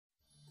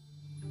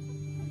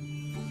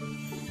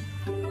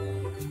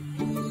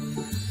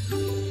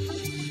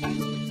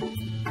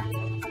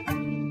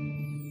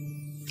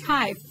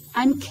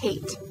I'm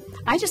Kate.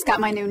 I just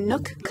got my new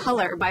Nook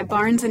Color by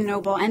Barnes &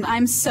 Noble, and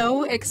I'm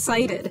so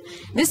excited.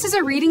 This is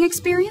a reading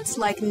experience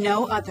like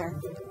no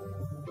other.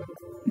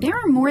 There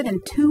are more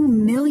than 2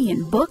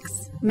 million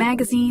books,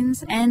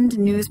 magazines, and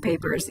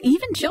newspapers,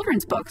 even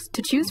children's books,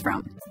 to choose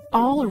from.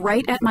 All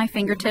right at my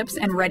fingertips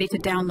and ready to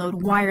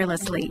download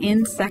wirelessly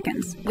in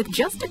seconds with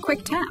just a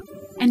quick tap.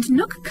 And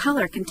Nook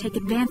Color can take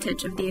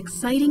advantage of the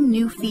exciting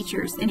new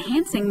features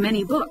enhancing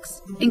many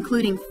books,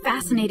 including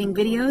fascinating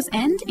videos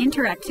and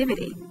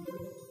interactivity.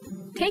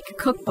 Take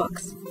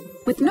cookbooks.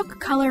 With Nook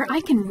Color,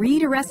 I can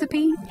read a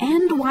recipe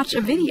and watch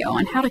a video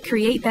on how to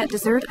create that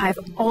dessert I've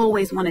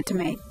always wanted to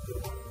make.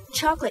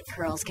 Chocolate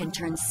curls can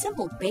turn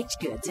simple baked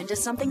goods into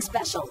something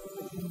special.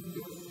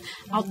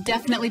 I'll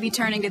definitely be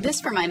turning to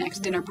this for my next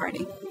dinner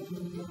party.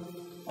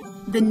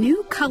 The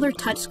new Color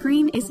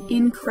touchscreen is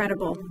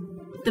incredible.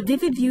 The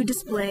Vivid View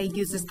display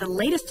uses the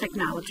latest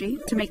technology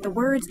to make the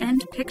words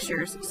and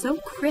pictures so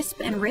crisp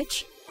and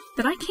rich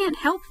that I can't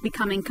help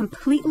becoming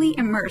completely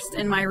immersed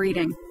in my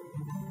reading.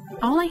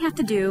 All I have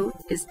to do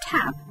is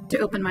tap to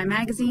open my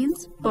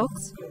magazines,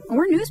 books,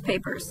 or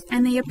newspapers,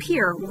 and they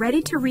appear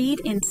ready to read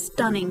in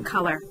stunning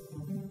color.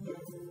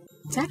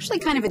 It's actually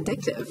kind of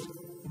addictive.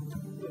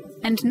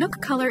 And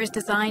Nook Color is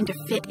designed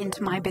to fit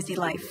into my busy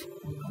life.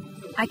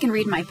 I can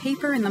read my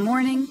paper in the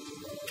morning,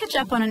 catch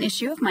up on an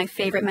issue of my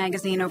favorite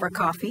magazine over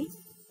coffee,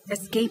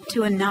 escape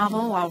to a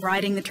novel while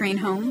riding the train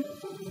home,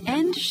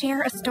 and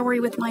share a story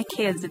with my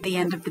kids at the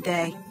end of the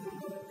day.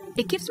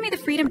 It gives me the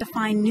freedom to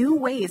find new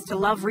ways to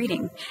love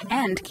reading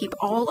and keep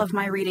all of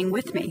my reading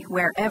with me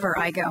wherever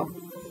I go.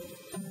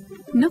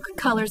 Nook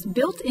Color's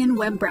built-in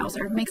web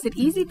browser makes it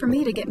easy for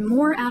me to get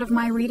more out of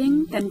my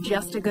reading than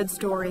just a good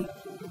story.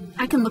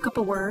 I can look up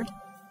a word,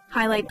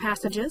 highlight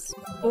passages,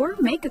 or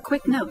make a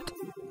quick note.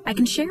 I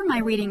can share my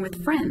reading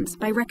with friends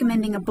by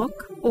recommending a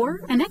book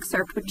or an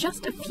excerpt with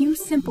just a few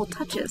simple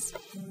touches.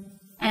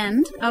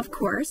 And, of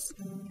course,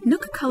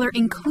 Nook Color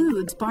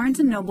includes Barnes &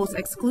 Noble's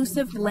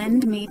exclusive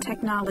Lend Me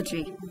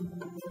technology.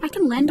 I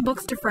can lend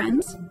books to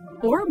friends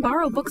or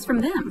borrow books from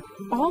them,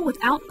 all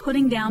without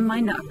putting down my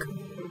Nook.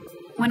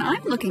 When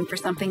I'm looking for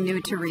something new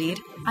to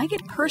read, I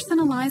get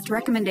personalized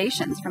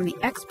recommendations from the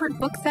expert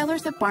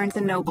booksellers at Barnes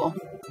 & Noble.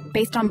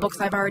 Based on books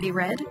I've already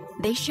read,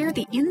 they share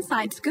the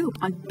inside scoop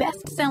on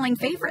best-selling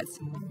favorites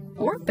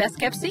or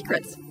best-kept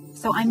secrets,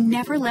 so I'm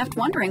never left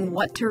wondering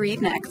what to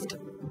read next.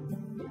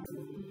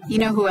 You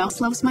know who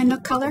else loves my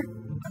Nook Color?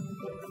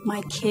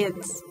 My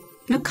kids.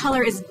 Nook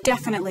Color is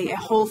definitely a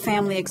whole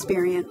family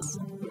experience.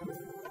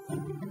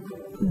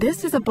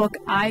 This is a book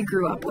I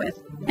grew up with,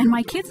 and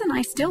my kids and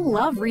I still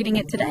love reading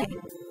it today.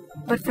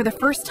 But for the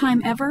first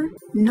time ever,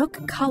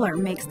 Nook Color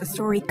makes the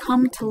story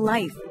come to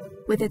life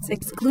with its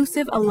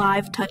exclusive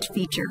Alive Touch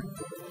feature.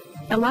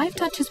 Alive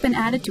Touch has been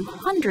added to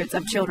hundreds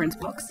of children's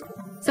books,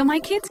 so my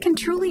kids can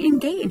truly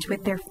engage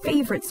with their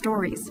favorite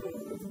stories.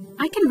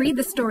 I can read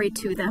the story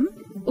to them,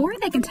 or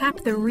they can tap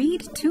the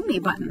Read to Me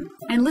button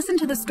and listen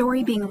to the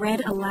story being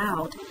read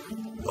aloud.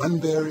 One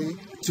berry,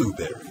 two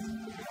berry.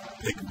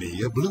 Pick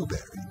me a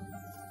blueberry.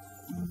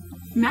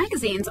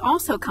 Magazines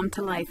also come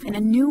to life in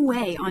a new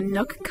way on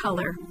Nook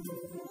Color.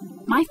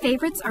 My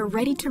favorites are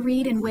ready to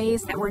read in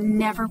ways that were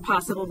never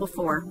possible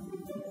before.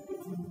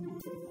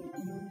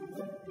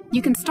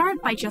 You can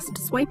start by just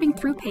swiping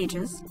through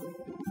pages,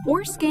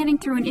 or scanning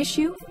through an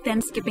issue,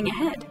 then skipping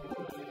ahead.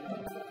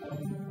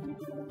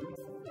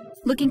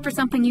 Looking for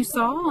something you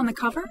saw on the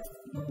cover?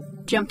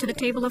 Jump to the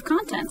table of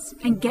contents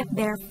and get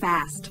there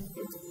fast.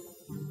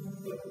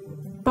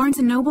 Barnes &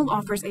 Noble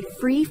offers a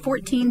free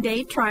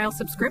 14-day trial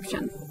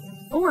subscription,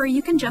 or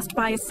you can just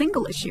buy a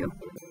single issue.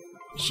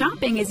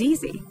 Shopping is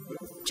easy.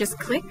 Just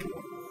click,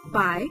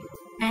 buy,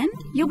 and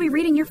you'll be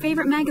reading your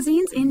favorite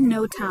magazines in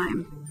no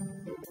time.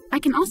 I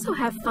can also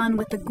have fun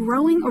with the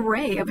growing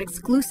array of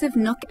exclusive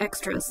Nook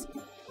extras.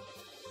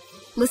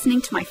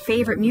 Listening to my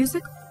favorite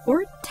music,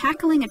 or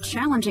tackling a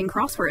challenging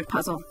crossword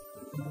puzzle.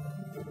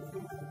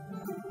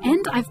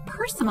 And I've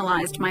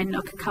personalized my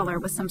Nook Color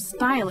with some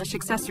stylish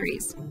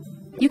accessories.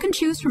 You can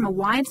choose from a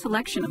wide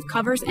selection of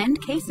covers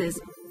and cases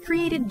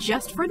created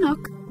just for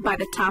Nook by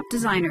the top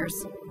designers.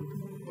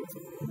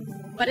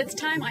 But it's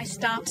time I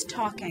stopped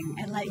talking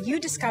and let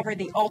you discover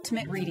the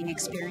ultimate reading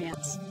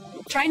experience.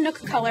 Try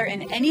Nook Color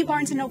in any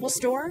Barnes & Noble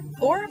store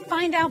or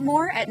find out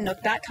more at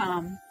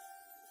Nook.com.